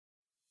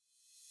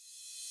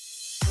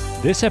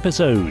this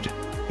episode.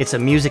 It's a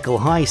musical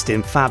heist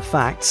in FAB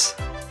Facts.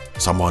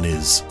 Someone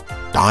is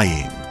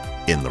dying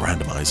in the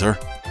Randomiser.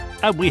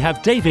 And we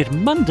have David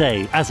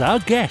Munday as our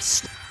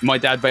guest. My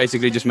dad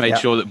basically just made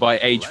sure that by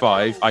age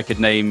 5, I could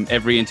name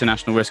every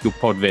international rescue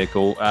pod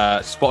vehicle,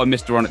 spot a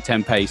Mr. On at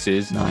 10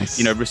 paces,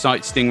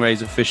 recite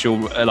Stingray's official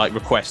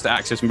request to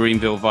access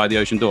Marineville via the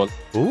ocean door.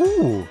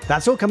 Ooh,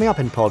 that's all coming up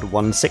in pod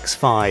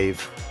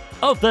 165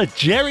 of the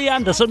Gerry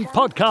Anderson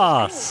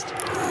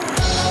Podcast.